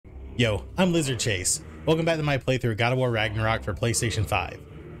Yo, I'm Lizard Chase. Welcome back to my playthrough of God of War Ragnarok for PlayStation 5.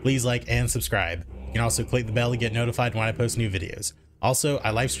 Please like and subscribe. You can also click the bell to get notified when I post new videos. Also, I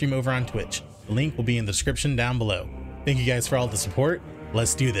live stream over on Twitch. The link will be in the description down below. Thank you guys for all the support.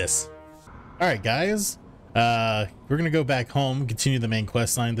 Let's do this. Alright guys, we're gonna go back home, continue the main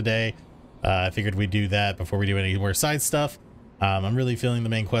quest line today. I figured we'd do that before we do any more side stuff. I'm really feeling the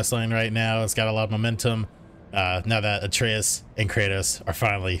main quest line right now. It's got a lot of momentum. Now that Atreus and Kratos are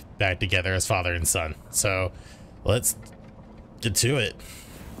finally back together as father and son. So let's get to it.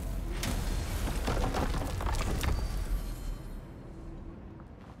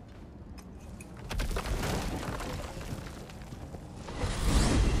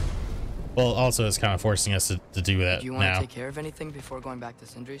 Well, also it's kind of forcing us to do that now. Do you want to take care of anything before going back to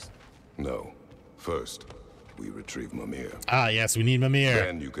Sindri's? No. First, we retrieve Mimir. Ah, yes, we need Mimir.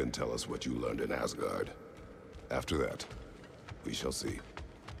 Then you can tell us what you learned in Asgard. After that, we shall see.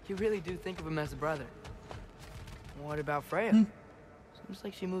 You really do think of him as a brother. What about Freya? Seems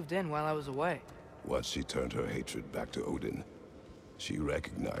like she moved in while I was away. Once she turned her hatred back to Odin, she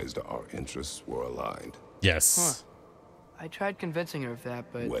recognized our interests were aligned. Yes. I tried convincing her of that,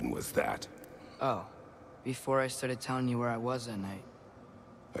 but... When was that? Oh, before I started telling you where I was that night.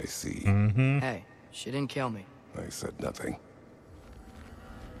 I see. Hey, she didn't kill me. I said nothing.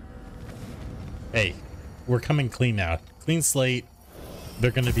 Hey, we're coming clean now. Clean slate.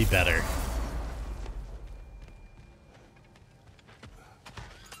 They're gonna be better.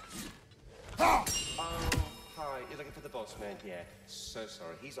 Oh, hi. You're looking for the boss man? Yeah. So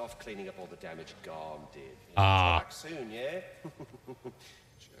sorry. He's off cleaning up all the damage Garm did. Ah. Back soon, yeah?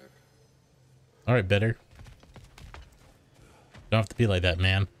 Jerk. Alright, better. Don't have to be like that,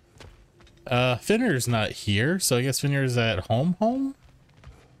 man. Finner's not here, so I guess Finner's at home?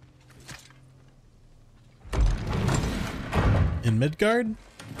 In Midgard?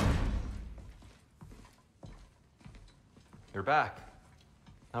 You're back.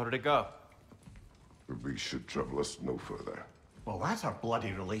 How did it go? We should trouble us no further. Well, that's a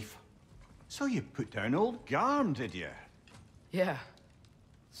bloody relief. So you put down old Garm, did you? Yeah,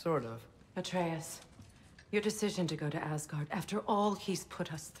 sort of. Atreus, your decision to go to Asgard after all he's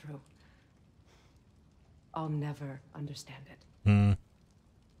put us through. I'll never understand it.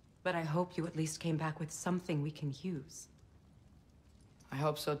 But I hope you at least came back with something we can use. I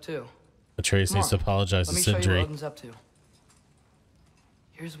hope so too. Atreus needs to apologize to Let me show you what Sindri. Odin's up to.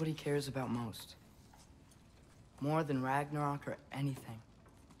 Here's what he cares about most. More than Ragnarok or anything.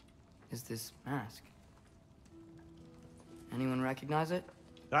 Is this mask. Anyone recognize it?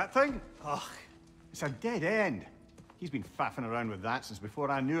 That thing? Ugh, it's a dead end. He's been faffing around with that since before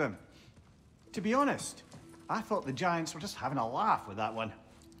I knew him. To be honest, I thought the giants were just having a laugh with that one.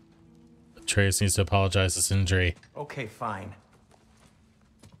 Atreus needs to apologize to Sindri. Okay, fine.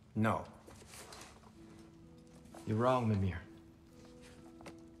 No. You're wrong, Mimir.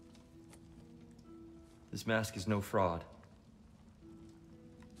 This mask is no fraud.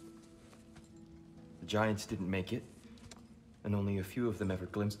 The giants didn't make it, and only a few of them ever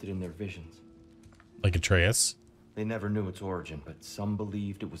glimpsed it in their visions. Like Atreus? They never knew its origin, but some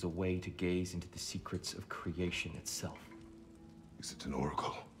believed it was a way to gaze into the secrets of creation itself. Is it an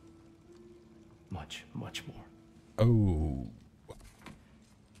oracle? Much, much more. Oh.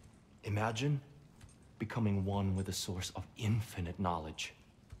 Imagine becoming one with a source of infinite knowledge.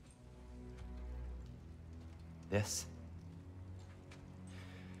 This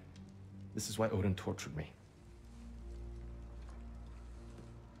is why Odin tortured me.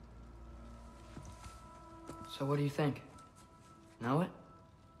 So what do you think? Know it?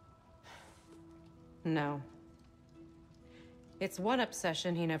 No. It's one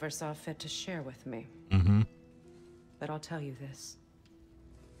obsession he never saw fit to share with me. But I'll tell you this.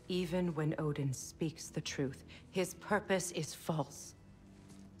 Even when Odin speaks the truth, his purpose is false.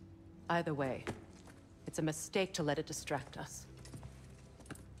 Either way, it's a mistake to let it distract us.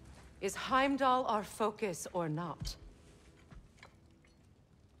 Is Heimdall our focus or not?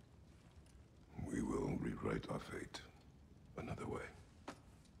 We will rewrite our fate another way.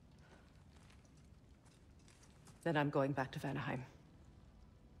 Then I'm going back to Vanaheim.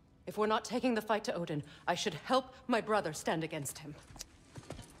 If we're not taking the fight to Odin, I should help my brother stand against him.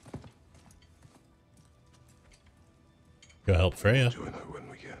 Go help Freya. Join her when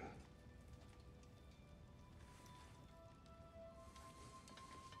we can.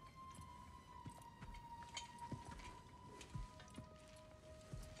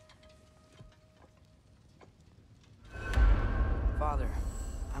 Father,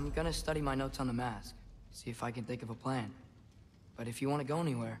 I'm gonna study my notes on the mask. See if I can think of a plan. But if you want to go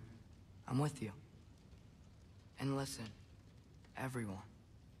anywhere, I'm with you. And listen, everyone,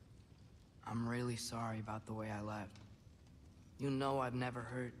 I'm really sorry about the way I left. You know I've never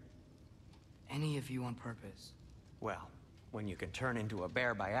hurt any of you on purpose. Well, when you can turn into a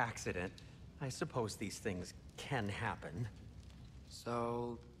bear by accident, I suppose these things can happen.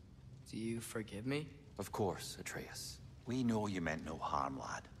 So, do you forgive me? Of course, Atreus. We know you meant no harm,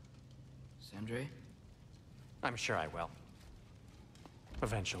 lad. Sindri? I'm sure I will.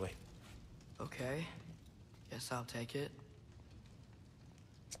 Eventually. Okay. Guess I'll take it.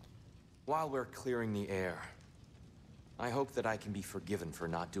 While we're clearing the air, I hope that I can be forgiven for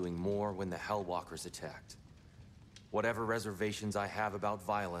not doing more when the Hellwalkers attacked. Whatever reservations I have about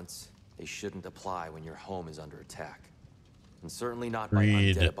violence, they shouldn't apply when your home is under attack. And certainly not by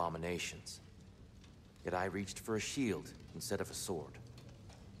undead abominations. Yet I reached for a shield instead of a sword.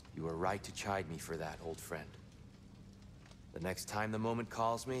 You were right to chide me for that, old friend. The next time the moment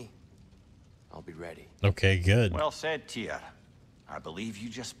calls me, I'll be ready. Okay, good. Well said, Tyr. I believe you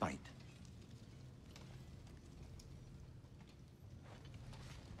just might.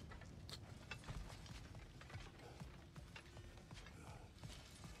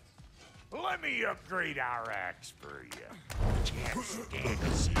 Let me upgrade our axe for you. Can't stand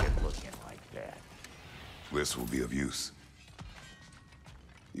to see it looking like that. This will be of use.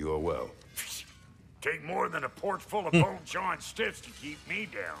 You are well. Take more than a porch full of bone-chawing stiffs to keep me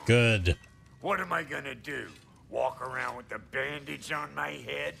down. Good. What am I gonna do? Walk around with a bandage on my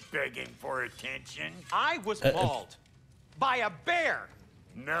head, begging for attention? I was mauled by a bear.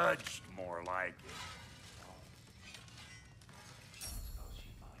 Nudged, more like it.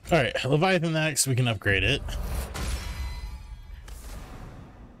 Alright, Leviathan Axe, we can upgrade it.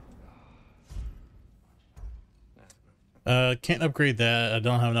 Can't upgrade that. I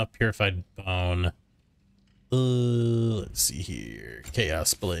don't have enough purified bone. Let's see here.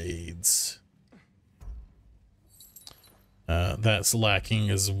 Chaos Blades. That's lacking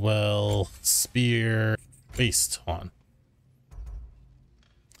as well. Spear. Waist. Hold on.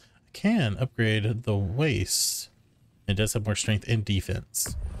 I can upgrade the waist. It does have more strength and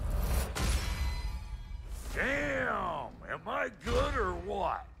defense. Damn! Am I good or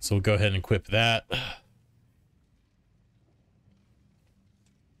what? So we'll go ahead and equip that.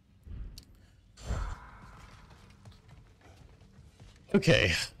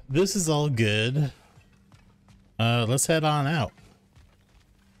 Okay, this is all good. Let's head on out.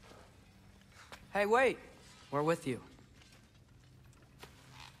 Hey, wait! We're with you.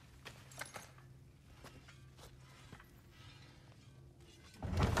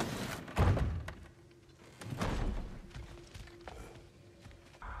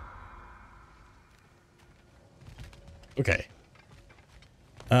 Okay.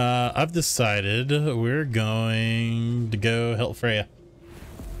 I've decided we're going to go help Freya.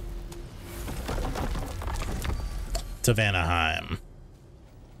 To Vanaheim.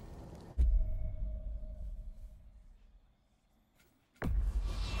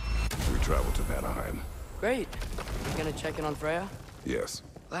 We travel to Vanaheim. Great. You gonna check in on Freya? Yes.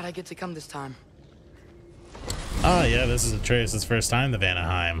 Glad I get to come this time. Ah, yeah, this is Atreus' first time to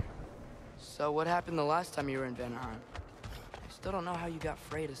Vanaheim. So what happened the last time you were in Vanaheim? I still don't know how you got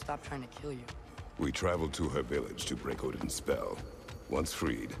Freya to stop trying to kill you. We traveled to her village to break Odin's spell. Once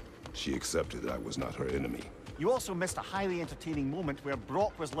freed, she accepted that I was not her enemy. You also missed a highly entertaining moment where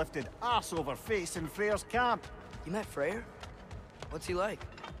Brock was lifted ass over face in Freya's camp. You met Freya? What's he like?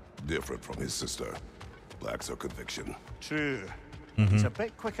 Different from his sister. Lacks her conviction. True. He's a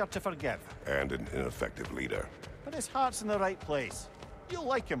bit quicker to forgive. And an ineffective leader. But his heart's in the right place. You'll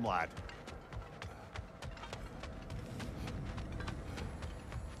like him, lad.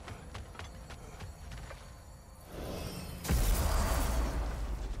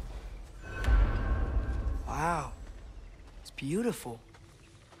 Wow. It's beautiful.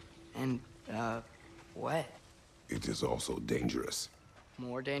 And, wet. It is also dangerous.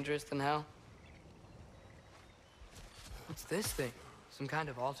 More dangerous than hell? What's this thing? Some kind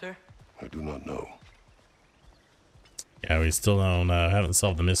of altar? I do not know. Yeah, we still don't, haven't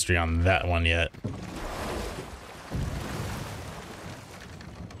solved the mystery on that one yet.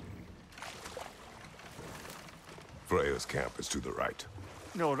 Freya's camp is to the right.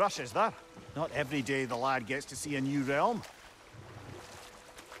 No rush, is there? Not every day the lad gets to see a new realm.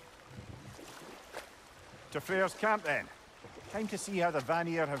 To Freya's camp, then. Time to see how the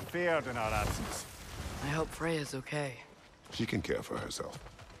Vanir have fared in our absence. I hope Freya's okay. She can care for herself.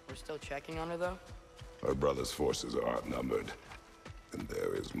 We're still checking on her, though? Her brother's forces are outnumbered, and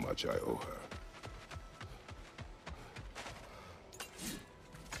there is much I owe her.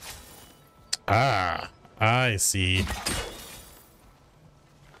 Ah, I see.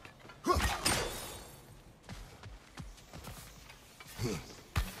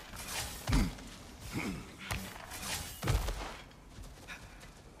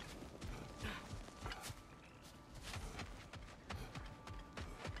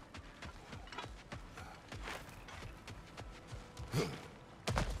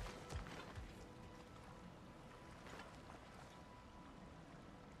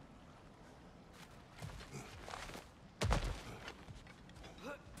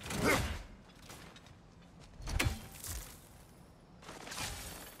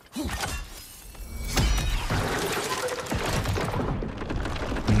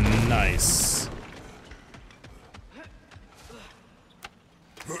 Nice.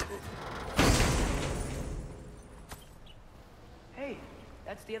 Hey,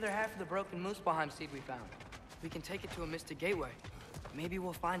 that's the other half of the broken Muspelheim seed we found. We can take it to a Mystic Gateway. Maybe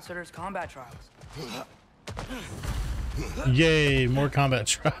we'll find Surtur's combat trials. Yay, more combat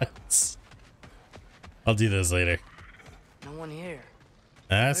trials. I'll do those later. No one here.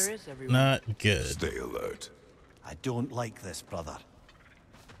 That's Where is everyone? not good. Stay alert. I don't like this, brother.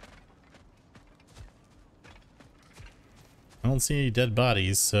 I don't see any dead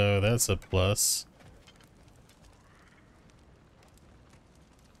bodies, so that's a plus.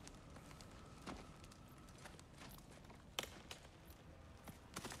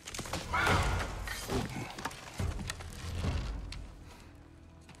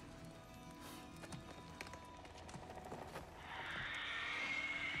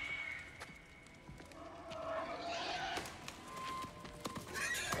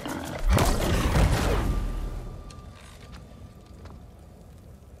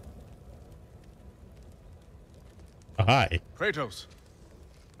 Hi. Kratos.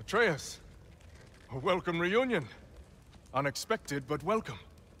 Atreus. A welcome reunion. Unexpected, but welcome.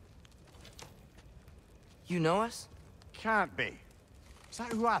 You know us? Can't be. Is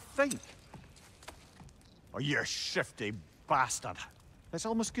that who I think? Oh, you shifty bastard. It's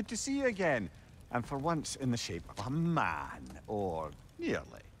almost good to see you again. And for once in the shape of a man, or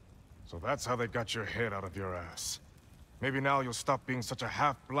nearly. So that's how they got your head out of your ass. Maybe now you'll stop being such a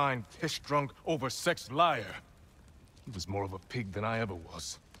half-blind, piss-drunk, oversexed liar. He was more of a pig than I ever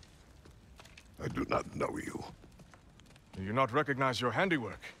was. I do not know you. Do you not recognize your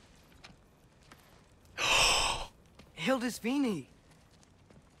handiwork? Hildisvini.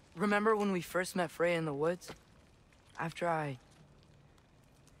 Remember when we first met Freya in the woods? After I...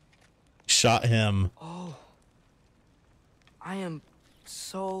 Shot him. Oh. I am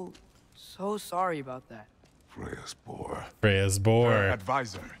so sorry about that. Freya's boar. Freya's boar. Her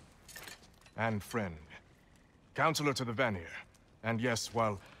advisor. And friend. Counselor to the Vanir. And yes,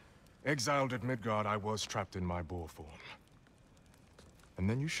 while exiled at Midgard, I was trapped in my boar form. And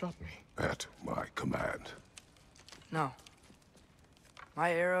then you shot me. At my command. No.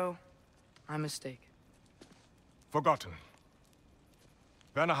 My arrow, my mistake. Forgotten.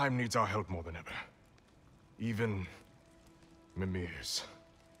 Vanaheim needs our help more than ever. Even Mimir's.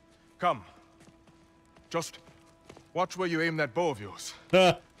 Come. Just watch where you aim that bow of yours.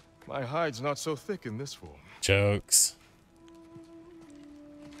 My hide's not so thick in this form. Jokes.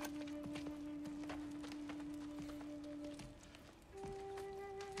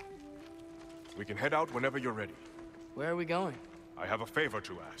 We can head out whenever you're ready. Where are we going? I have a favor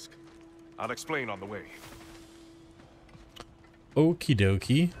to ask. I'll explain on the way. Okie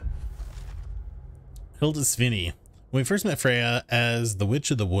dokie. Hildisvini. When we first met Freya as the Witch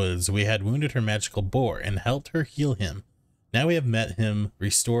of the Woods, we had wounded her magical boar and helped her heal him. Now we have met him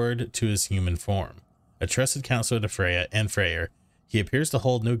restored to his human form. A trusted counselor to Freya and Freyr, he appears to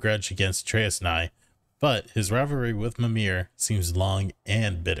hold no grudge against Atreus and I, but his rivalry with Mimir seems long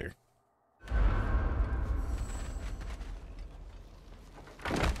and bitter.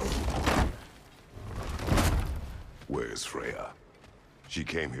 Where's Freya? She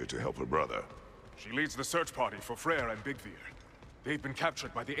came here to help her brother. She leads the search party for Freya and Bigvir. They've been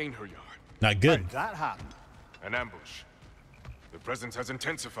captured by the Einherjar. Not good. How'd that happen? An ambush. The presence has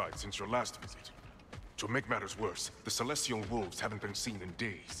intensified since your last visit. To make matters worse, the Celestial Wolves haven't been seen in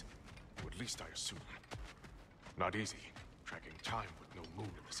days. Or at least I assume. Not easy, tracking time with no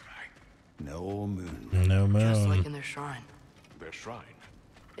moon in the sky. No moon. No moon. Just like in their shrine. Their shrine?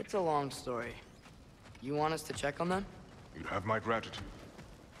 It's a long story. You want us to check on them? You'd have my gratitude.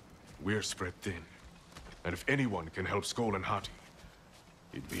 We're spread thin. And if anyone can help Skoll and Hati,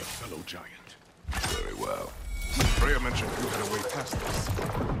 it'd be a fellow giant. Very well. Freya mentioned you had a way past this.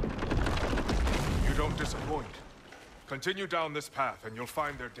 You don't disappoint. Continue down this path and you'll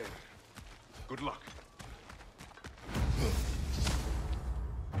find their dead. Good luck.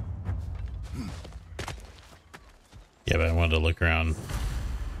 Yeah, but I wanted to look around.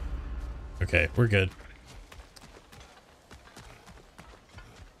 Okay, we're good.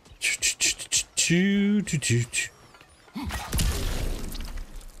 And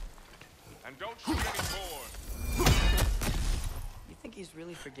don't shoot anymore. You think he's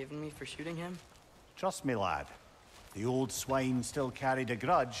really forgiven me for shooting him? Trust me, lad. If the old swine still carried a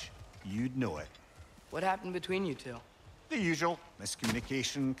grudge, you'd know it. What happened between you two? The usual.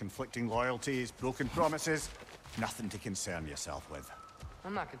 Miscommunication, conflicting loyalties, broken promises. Nothing to concern yourself with.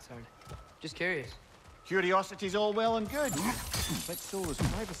 I'm not concerned. Just curious. Curiosity's all well and good. But so is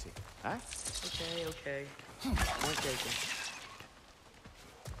privacy, huh? Okay. Point taken.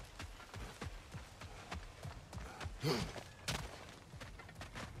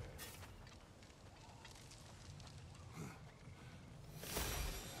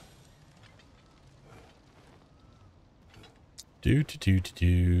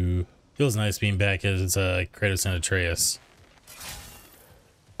 Feels nice being back as Kratos and Atreus.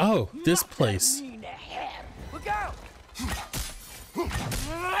 Oh, this place. Look out!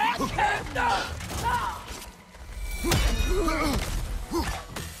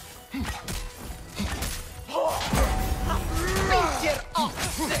 Get off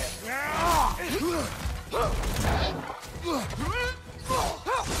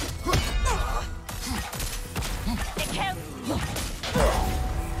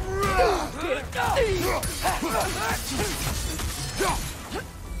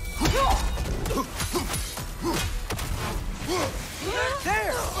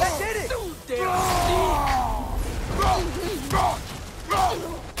There! That did it!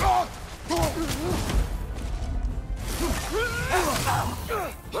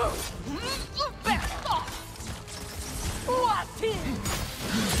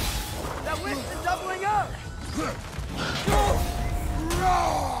 That whip is doubling up!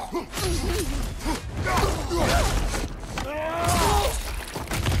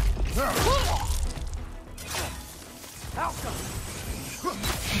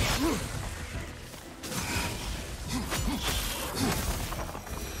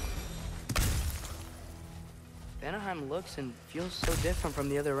 Vanaheim looks and feels so different from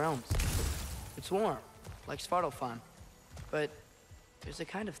the other realms. It's warm, like Svartalfheim, but there's a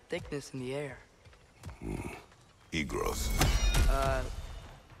kind of thickness in the air. Egros.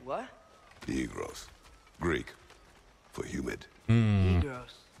 What? Egros. Greek. For humid.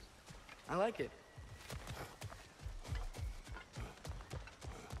 Egros. I like it.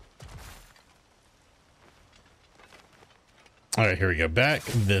 All right, here we go. Back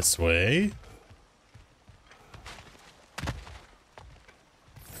this way.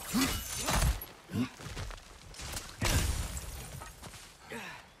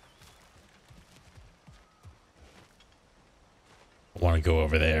 I want to go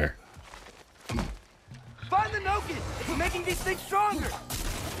over there. Find the Noken! It's making these things stronger!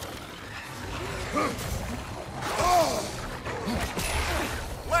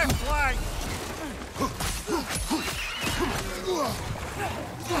 Left flank!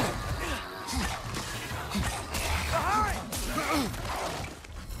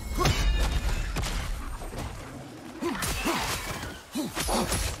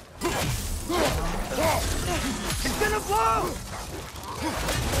 It's gonna blow!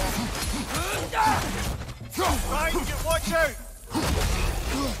 Right, watch out!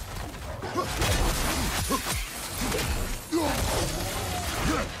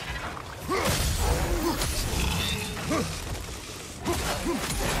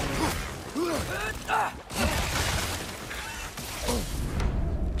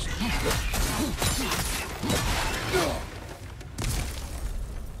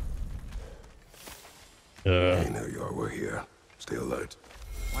 Einherjar were here. Stay alert.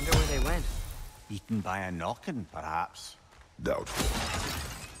 Wonder where they went. Eaten by a knockin', perhaps. Doubtful.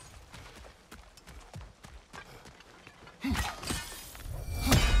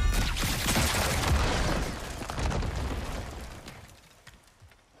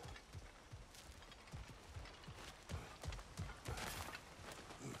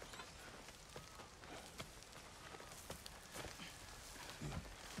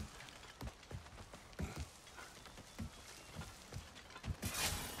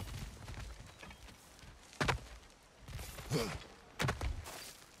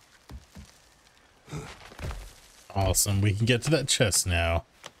 Awesome. We can get to that chest now.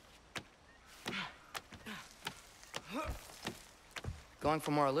 Going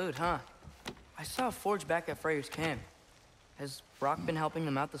for more loot, huh? I saw a forge back at Freya's camp. Has Brock been helping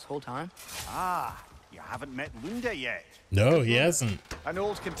them out this whole time? Ah, you haven't met Lunda yet. No, he hasn't. An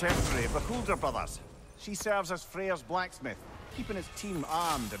old contemporary of the Hulder brothers. She serves as Freya's blacksmith, keeping his team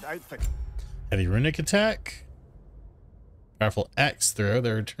armed and outfitted. Heavy runic attack. Powerful axe throw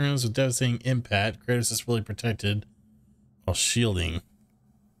that returns with devastating impact. Kratos is fully protected while shielding.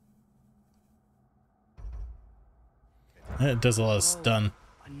 It does a lot of stun.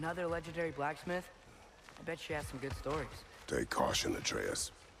 Another legendary blacksmith? I bet she has some good stories. Take caution,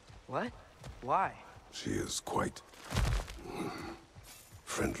 Atreus. What? Why? She is quite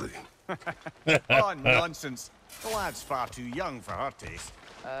friendly. Oh, nonsense. The lad's far too young for her taste.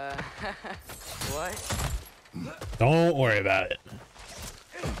 What? Don't worry about it.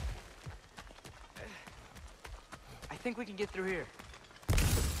 I think we can get through here.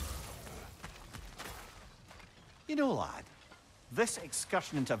 You know, lad, This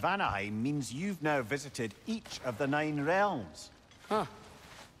excursion into Vanaheim means you've now visited each of the 9 realms. Huh.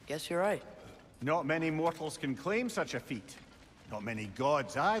 Guess you're right. Not many mortals can claim such a feat. Not many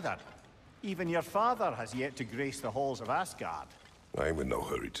gods either. Even your father has yet to grace the halls of Asgard. I'm in no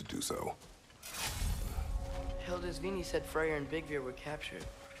hurry to do so. Hildisvini said Freya and Bigvir were captured.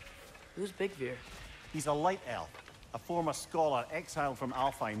 Who's Bigvir? He's a light elf, a former scholar exiled from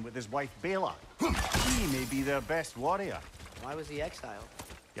Alfheim with his wife Bela. He may be their best warrior. Why was he exiled?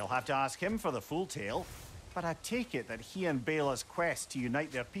 You'll have to ask him for the full tale, but I take it that he and Bela's quest to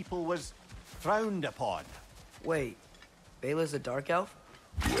unite their people was frowned upon. Wait, Bela's a dark elf?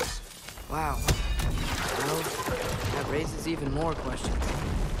 Yes. Wow. Well, that raises even more questions.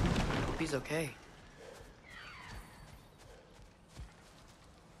 Hope he's okay.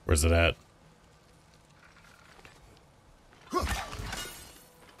 Where's it at?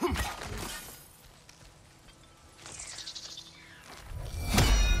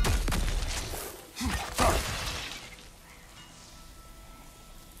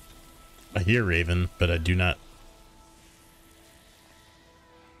 I hear Raven, but I do not.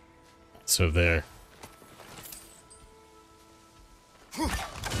 So there.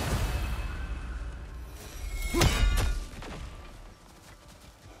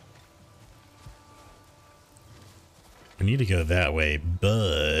 We need to go that way,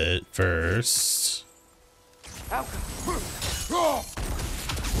 but first. Find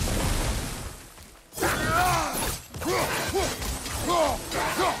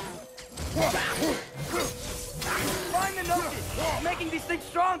the notice! It's making these things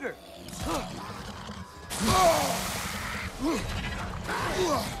stronger!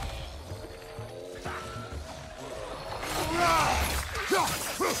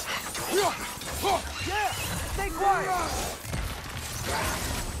 Yeah! Stay quiet!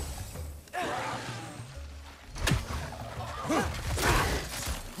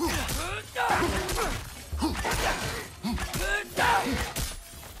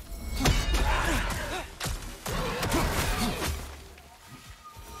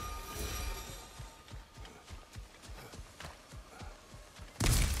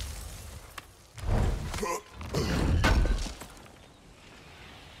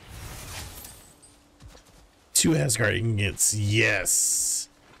 Two Asgardians, yes.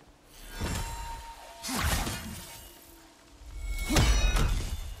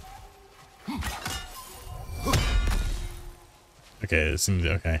 Okay, it seems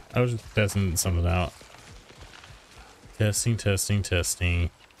okay. I was just testing something out. Testing, testing, testing.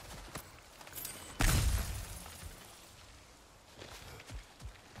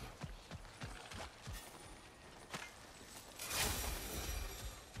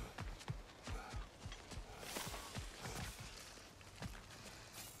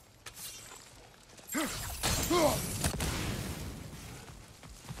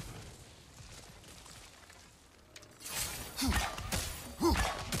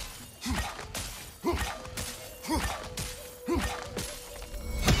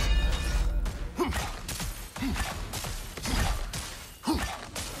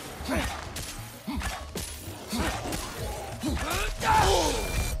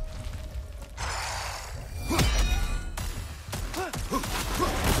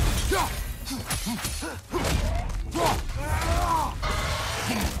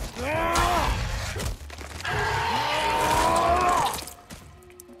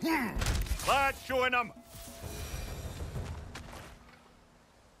 Let's showing them.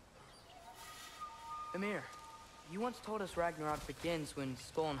 Emir, you once told us Ragnarok begins when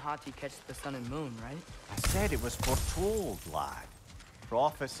Skoll and Hati catch the sun and moon, right? I said it was foretold, lad.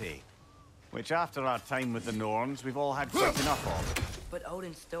 Prophecy. Which after our time with the Norns, we've all had quite enough of. But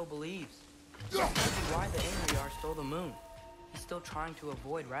Odin still believes. Maybe why the Einherjar stole the moon. He's still trying to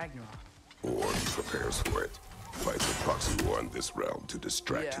avoid Ragnarok. Or he prepares for it. Fights a proxy war in this realm to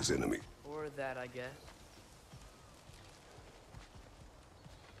distract his enemy. Or that, I guess.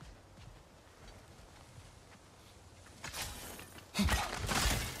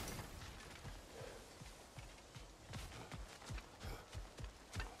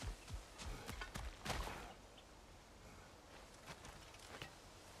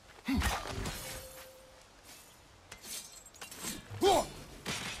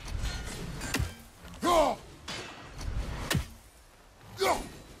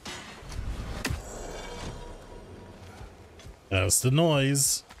 That's the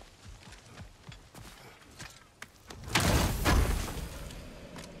noise.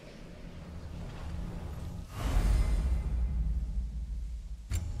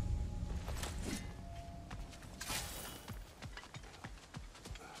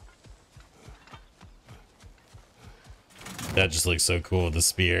 That just looks so cool with the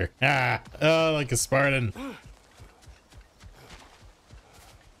spear. Ah, oh, like a Spartan.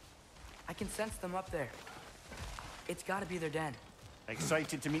 I can sense them up there. It's gotta be their den.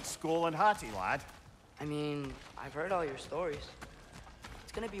 Excited to meet Skoll and Hati, lad? I mean, I've heard all your stories.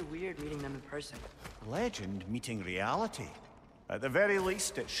 It's gonna be weird meeting them in person. Legend meeting reality. At the very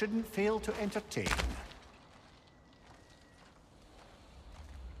least, it shouldn't fail to entertain.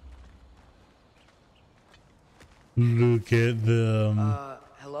 Look at them.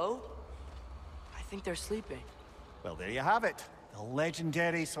 Hello? I think they're sleeping. Well, there you have it. The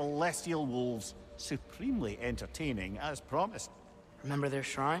legendary celestial wolves. Supremely entertaining, as promised. Remember their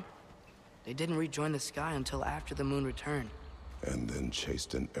shrine? They didn't rejoin the sky until after the moon returned. And then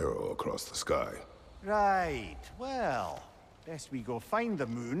chased an arrow across the sky. Right. Well, best we go find the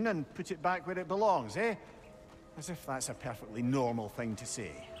moon and put it back where it belongs, eh? As if that's a perfectly normal thing to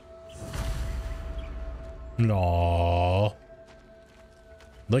say. Aww.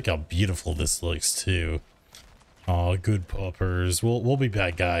 Look how beautiful this looks too. Aw, good puppers. We'll be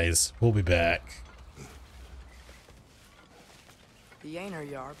back, guys. We'll be back. The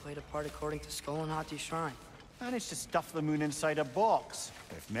Einherjar played a part according to Skoll and Hati's shrine. Managed to stuff the moon inside a box,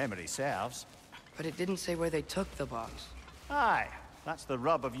 if memory serves. But it didn't say where they took the box. Aye, that's the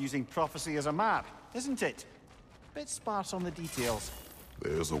rub of using prophecy as a map, isn't it? Bit sparse on the details.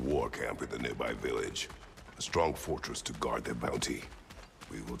 There's a war camp in the nearby village. A strong fortress to guard their bounty.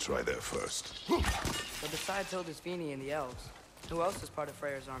 We will try there first. So besides Hildisvini and the elves, who else is part of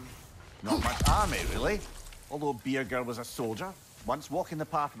Freya's army? Not much army, really. Although Birger was a soldier, once walking the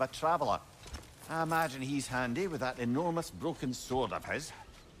path of a traveler. I imagine he's handy with that enormous broken sword of his.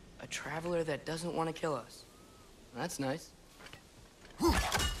 A traveler that doesn't want to kill us. That's nice.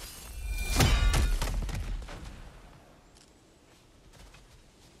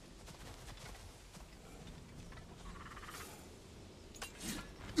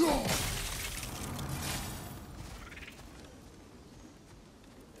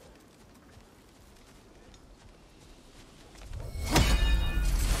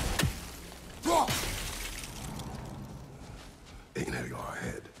 Einherjar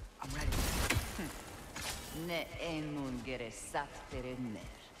ahead. I'm ready. Ne emun geresat terenner.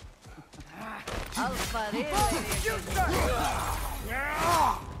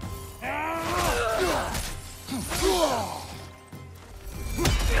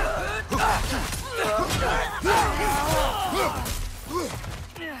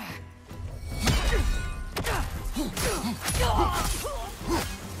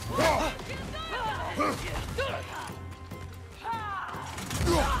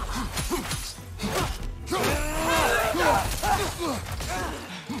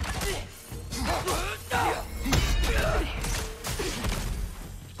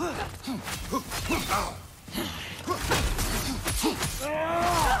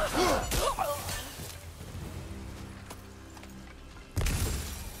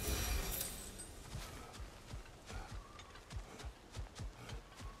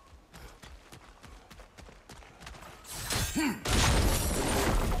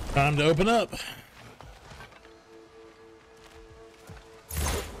 Time to open up.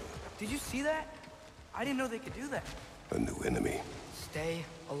 Did you see that? I didn't know they could do that. A new enemy. Stay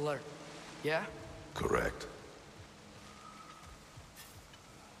alert. Yeah? Correct.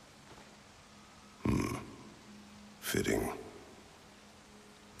 Fitting.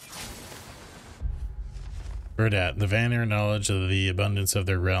 Heard that. The Vanir knowledge of the abundance of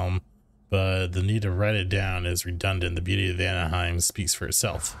their realm, but the need to write it down is redundant. The beauty of Vanaheim speaks for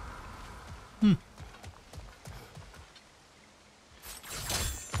itself.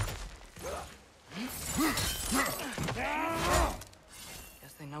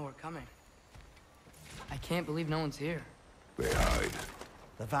 Guess they know we're coming. I can't believe no one's here. They hide.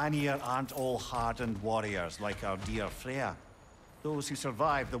 The Vanir aren't all hardened warriors like our dear Freya. Those who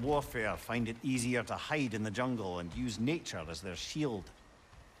survive the warfare find it easier to hide in the jungle and use nature as their shield.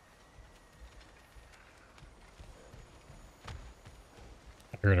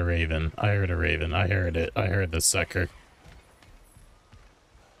 I heard a raven. I heard a raven. I heard it. I heard the sucker.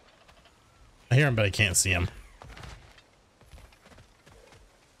 I hear him, but I can't see him.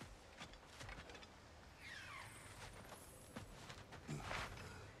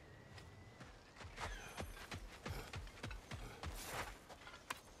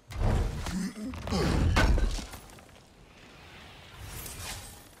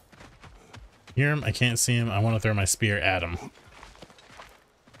 Hear him? I can't see him. I want to throw my spear at him.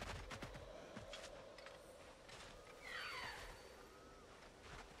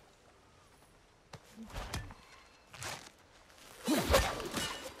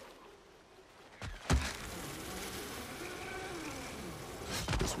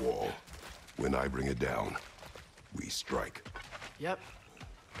 wall. When I bring it down, we strike. Yep.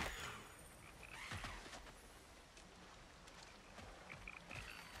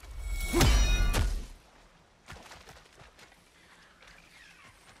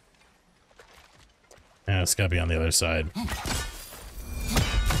 Yeah, it's gotta be on the other side.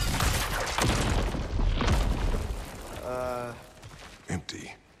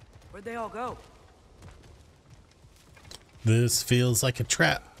 Empty. Where'd they all go? This feels like a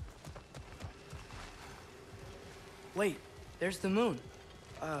trap. Wait, there's the moon.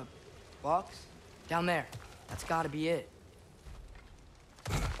 Box? Down there. That's gotta be it.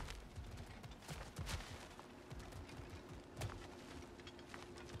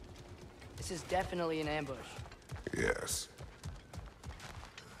 This is definitely an ambush. Yes.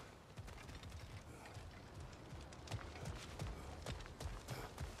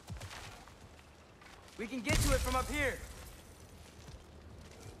 We can get to it from up here.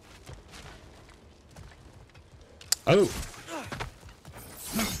 Oh.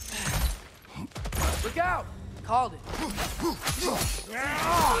 Look out! Called it.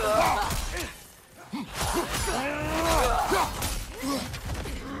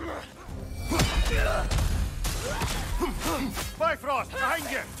 Bifrost, behind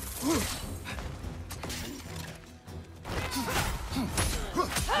you!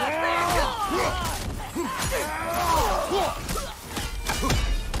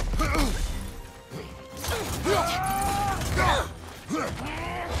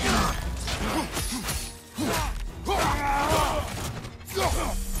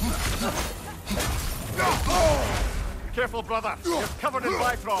 Careful, brother. You're covered in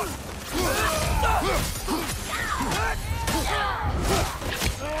Bifrost.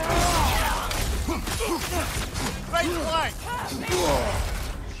 Right flank.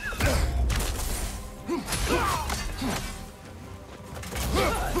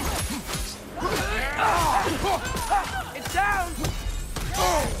 It's down!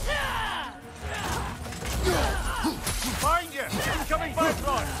 Find you! Incoming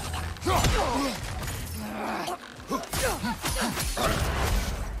Bifrost!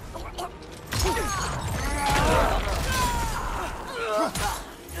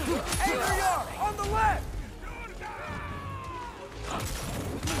 Einherjar! On the left!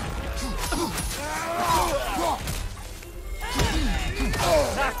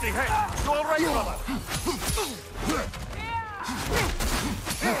 Nasty hit! You all right, brother?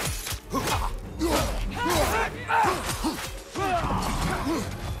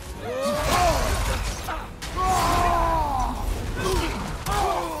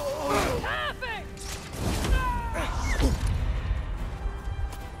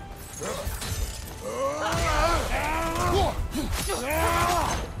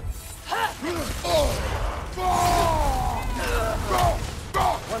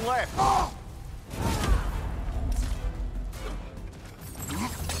 One left.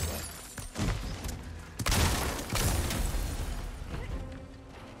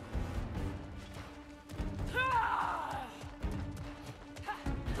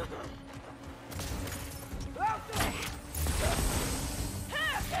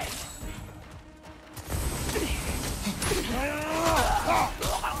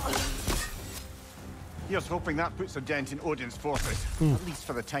 Here's hoping that puts a dent in Odin's forces, at least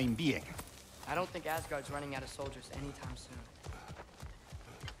for the time being. I don't think Asgard's running out of soldiers anytime soon.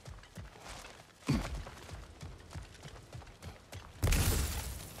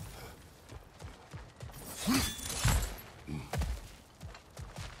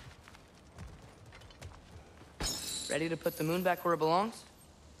 Ready to put the moon back where it belongs?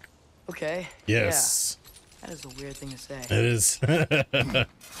 Okay. Yes. Yeah. That is a weird thing to say. It is.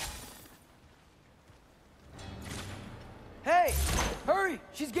 Hey! Hurry!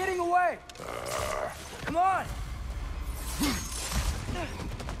 She's getting away! Come on!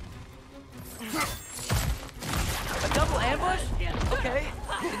 A double ambush? Okay.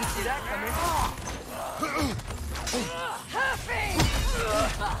 Didn't see that coming.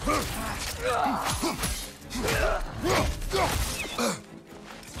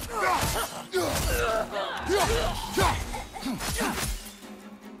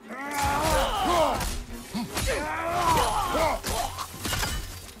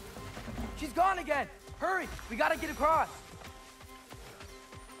 She's gone again! Hurry! We gotta get across!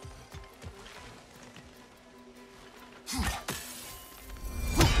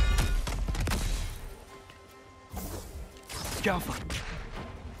 Scalpel.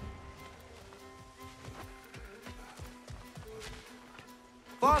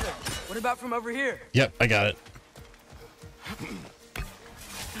 Father, what about from over here? Yep, I got it.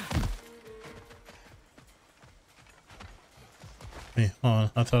 Wait, hold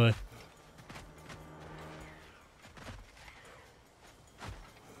on. I thought I...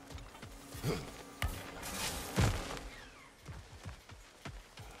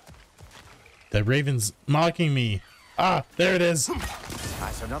 That raven's mocking me. Ah, there it is.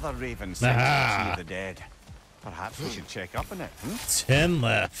 That's another raven sent to the Sea of the Dead. Perhaps we should check up on it. 10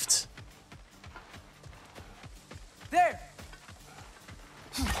 left. There!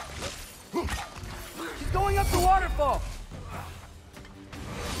 She's going up the waterfall!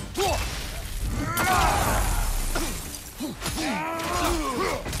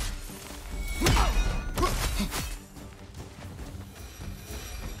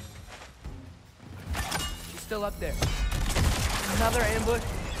 She's still up there. Another ambush?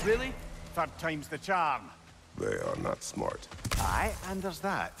 Really? Third time's the charm. They are not smart. Aye, and there's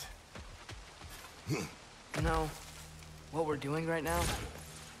that. You know, what we're doing right now,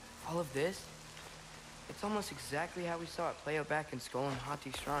 all of this, it's almost exactly how we saw it play out back in Skoll and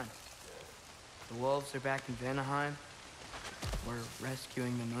Hati Shrine. The wolves are back in Vanaheim. We're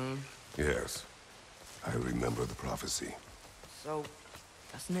rescuing the moon. Yes, I remember the prophecy. So,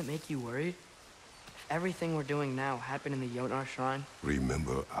 doesn't it make you worried? If everything we're doing now happened in the Jotnar Shrine?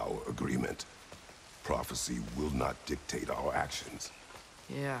 Remember our agreement. Prophecy will not dictate our actions.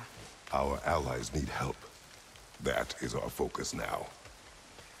 Yeah. Our allies need help. That is our focus now.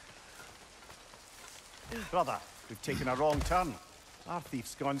 Brother, we've taken a wrong turn. Our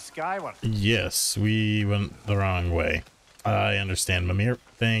thief's gone skyward. Yes, we went the wrong way. I understand, Mimir.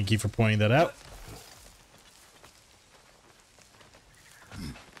 Thank you for pointing that out.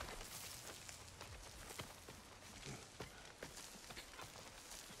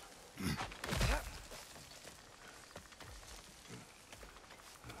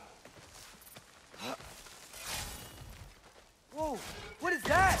 Whoa, what is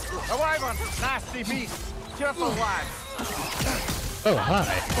that? A wyvern! Nasty beast! Careful, lads! Oh,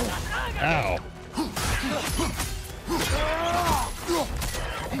 hi. Ow.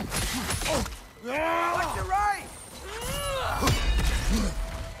 Watch your right!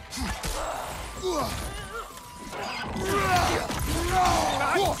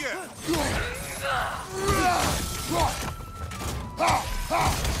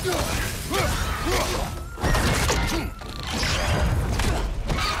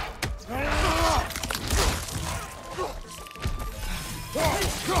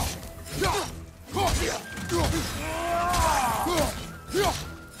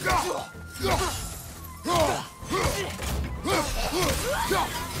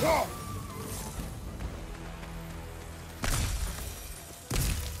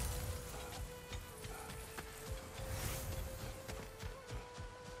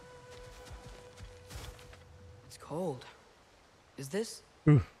 It's cold. Is this?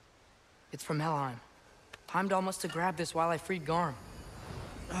 It's from Helheim. Heimdall must have grabbed this while I freed Garm.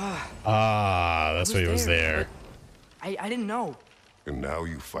 That's why he was there. I didn't know. And now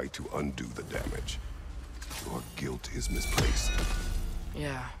you fight to undo the damage. Your guilt is misplaced.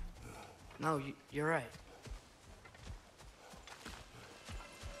 Yeah. No, you're right.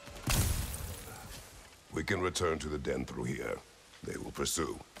 We can return to the den through here. They will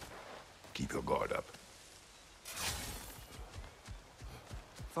pursue. Keep your guard up.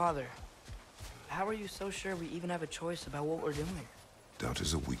 Father, how are you so sure we even have a choice about what we're doing? Doubt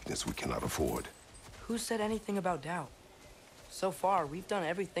is a weakness we cannot afford. Who said anything about doubt? So far, we've done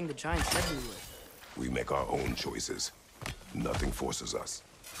everything the Giants said we would. We make our own choices. Nothing forces us.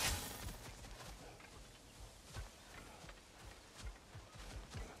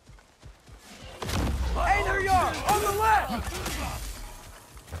 Einherjar! On the left!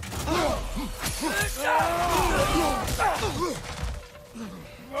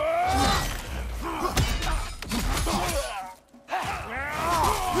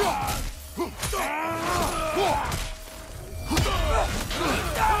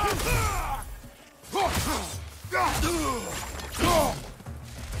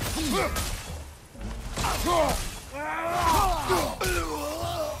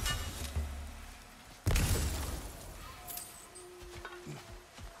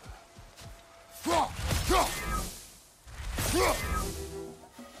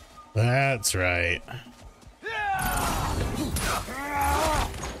 That's right.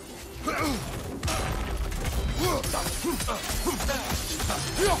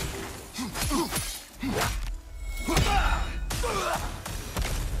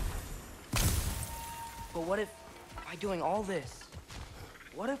 But what if, by doing all this,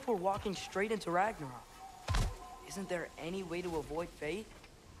 what if we're walking straight into Ragnarok? Isn't there any way to avoid fate?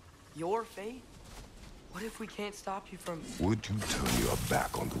 Your fate? What if we can't stop you from... Would you turn your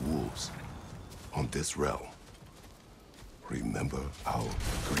back on the wolves? On this realm? Remember our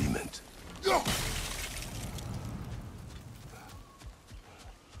agreement.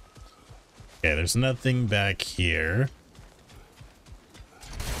 Okay, there's nothing back here.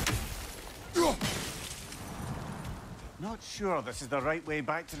 Not sure this is the right way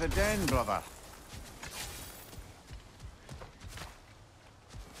back to the den, brother.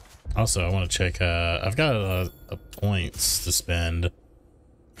 Also, I want to check, I've got points to spend,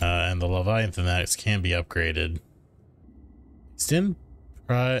 and the Leviathan axe can be upgraded. Extend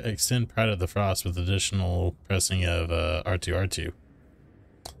Pride of the Frost with additional pressing of R2.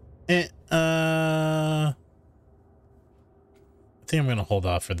 I think I'm going to hold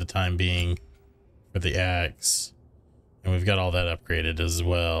off for the time being for the axe. And we've got all that upgraded as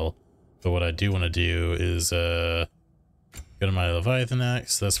well. But what I do want to do is go to my Leviathan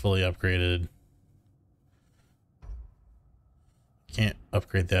axe. That's fully upgraded. Can't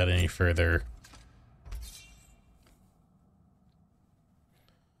upgrade that any further.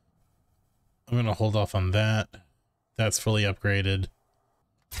 I'm going to hold off on that. That's fully upgraded.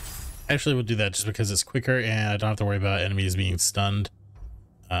 Actually, we'll do that just because it's quicker and I don't have to worry about enemies being stunned.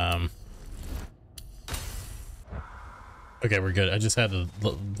 Okay, we're good. I just had to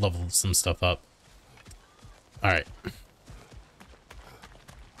level some stuff up. Alright.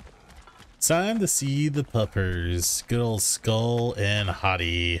 Time to see the puppers. Good old Skoll and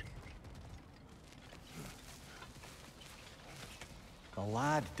Hati. The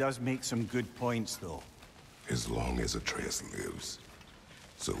lad does make some good points, though. As long as Atreus lives,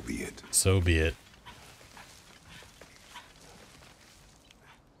 so be it. So be it.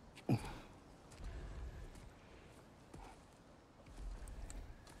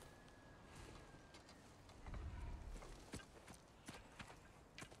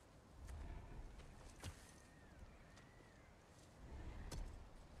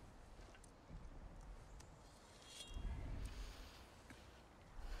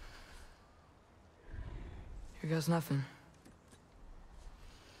 Here goes nothing.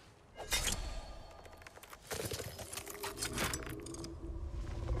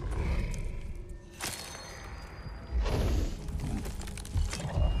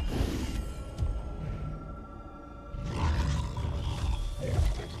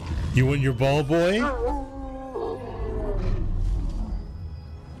 You want your ball, boy?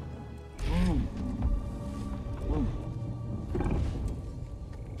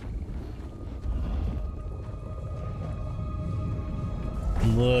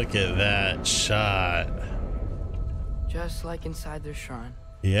 Look at that shot. Just like inside their shrine.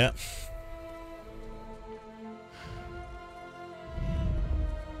 Yep.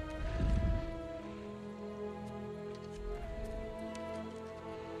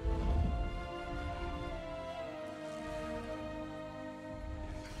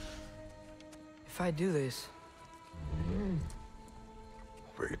 If I do this...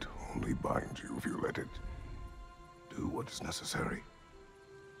 Fate only binds you if you let it. Do what is necessary.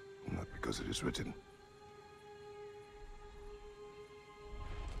 Not because it is written.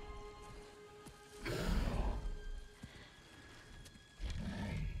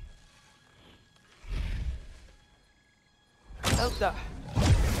 Elsa!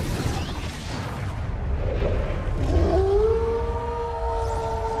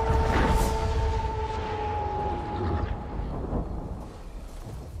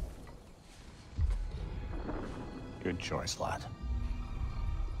 Good choice, lad.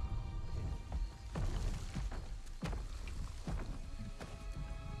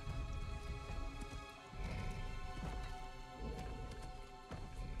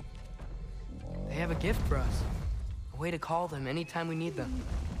 They have a gift for us. A way to call them anytime we need them.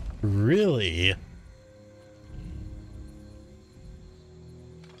 Really?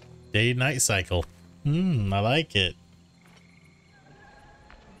 Day-night cycle. I like it.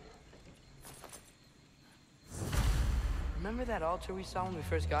 Remember that altar we saw when we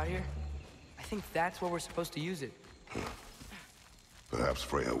first got here? I think that's where we're supposed to use it. Perhaps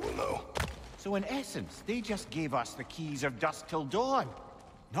Freya will know. So in essence, they just gave us the keys of dusk till dawn.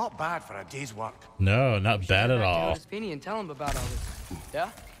 Not bad for a day's work. No, not bad at all. And tell him about all this. Yeah?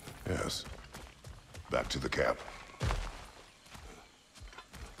 Yes. Back to the camp.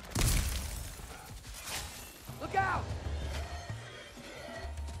 Look out!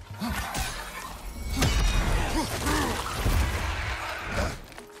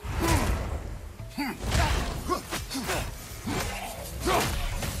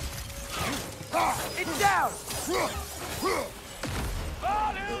 It's down!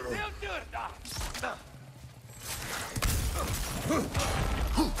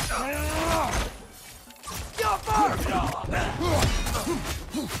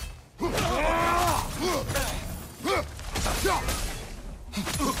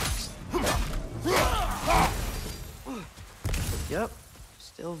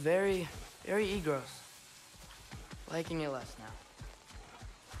 very, very egros. Liking it less now.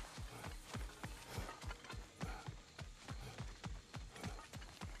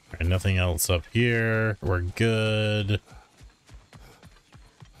 Alright, nothing else up here. We're good.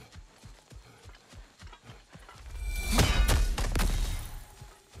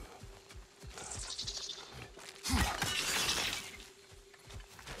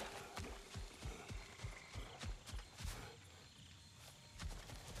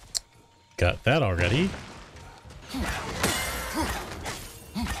 Got that already.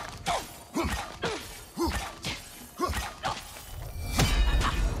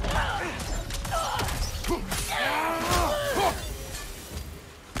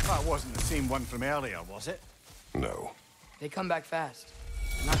 That wasn't the same one from earlier, was it? No. They come back fast.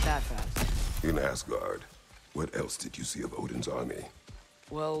 Not that fast. In Asgard, what else did you see of Odin's army?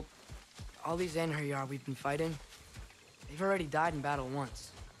 Well, all these Einherjar we've been fighting, they've already died in battle once.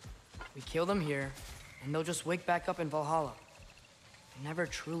 We kill them here, and they'll just wake back up in Valhalla. They never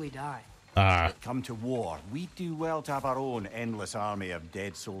truly die. Come to war, we do well to have our own endless army of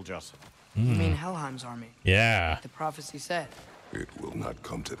dead soldiers. You mean Helheim's army? Yeah. The prophecy said. It will not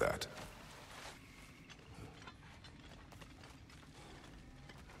come to that.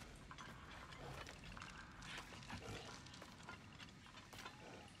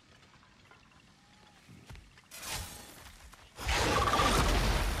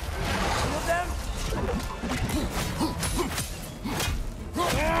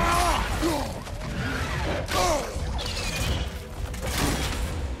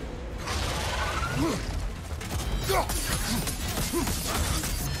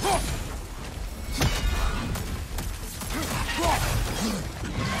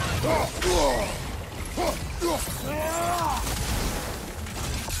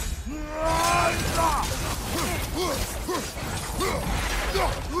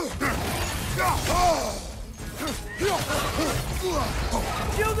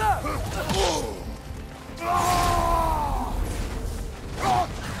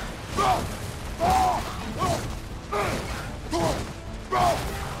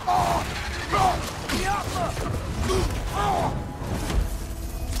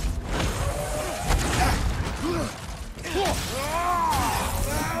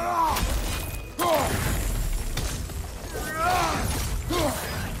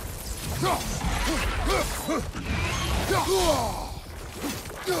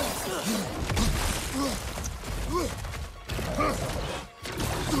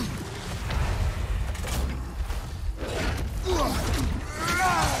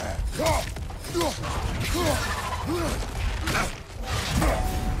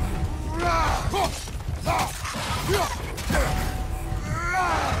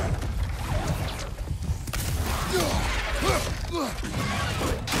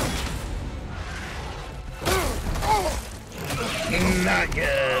 Not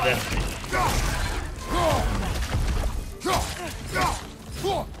good.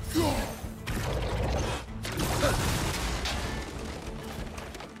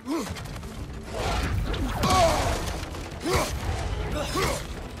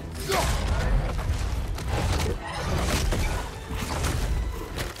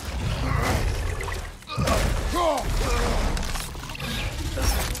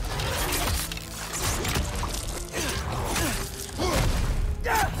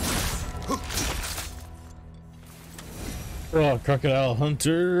 Oh, crocodile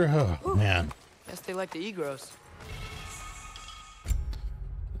hunter. Oh, man. Guess they like the egros.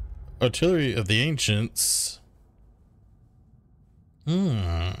 Artillery of the ancients.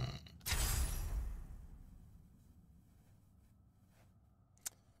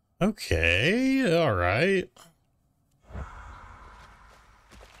 Okay, all right.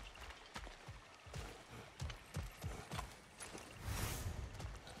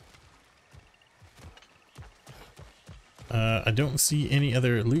 I don't see any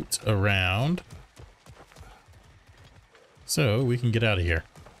other loot around, so we can get out of here.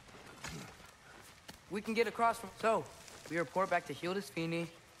 We can get across from... So, we report back to Hildisvíni,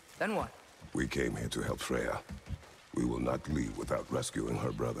 then what? We came here to help Freya. We will not leave without rescuing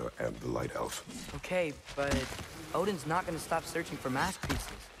her brother and the Light Elf. Okay, but Odin's not gonna stop searching for mask pieces.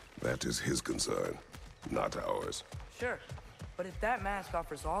 That is his concern, not ours. Sure, but if that mask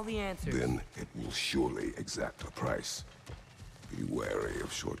offers all the answers... Then it will surely exact a price. Be wary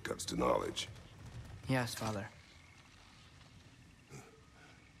of shortcuts to knowledge. Yes, Father.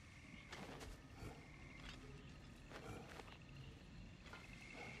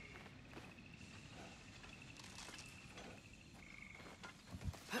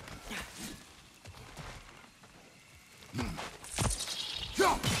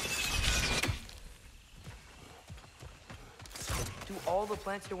 all the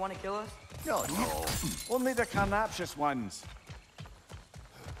plants here want to kill us? No, no. Only the carnivorous ones.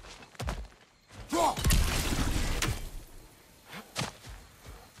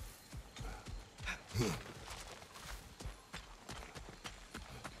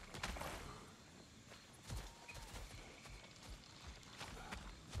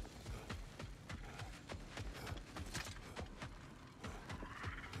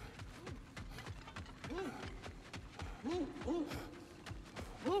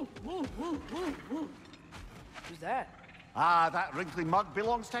 Who's that? Ah, that wrinkly mug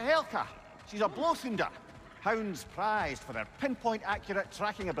belongs to Helka. She's a blowthunder. Hounds prized for their pinpoint accurate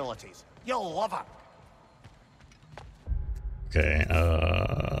tracking abilities. You'll love her. Okay,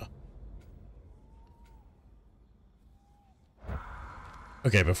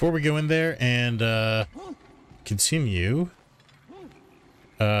 okay, before we go in there and continue,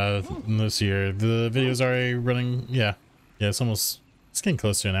 let's see here. The video's already running. Yeah, it's getting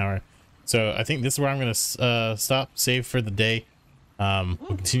close to an hour. So I think this is where I'm gonna stop, save for the day. We'll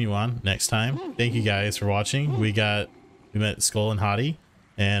continue on next time. Thank you guys for watching. We met Skoll and Hati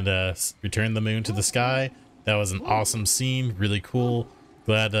and returned the moon to the sky. That was an awesome scene, really cool.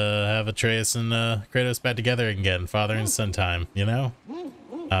 Glad to have Atreus and Kratos back together again, father and son time, you know?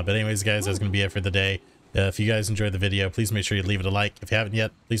 But anyways, guys, that's going to be it for the day. If you guys enjoyed the video, please make sure you leave it a like. If you haven't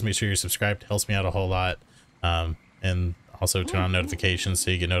yet, please make sure you're subscribed. It helps me out a whole lot. And also turn on notifications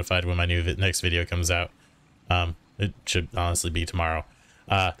so you get notified when my next video comes out. It should honestly be tomorrow.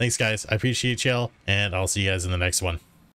 Thanks, guys. I appreciate y'all, and I'll see you guys in the next one.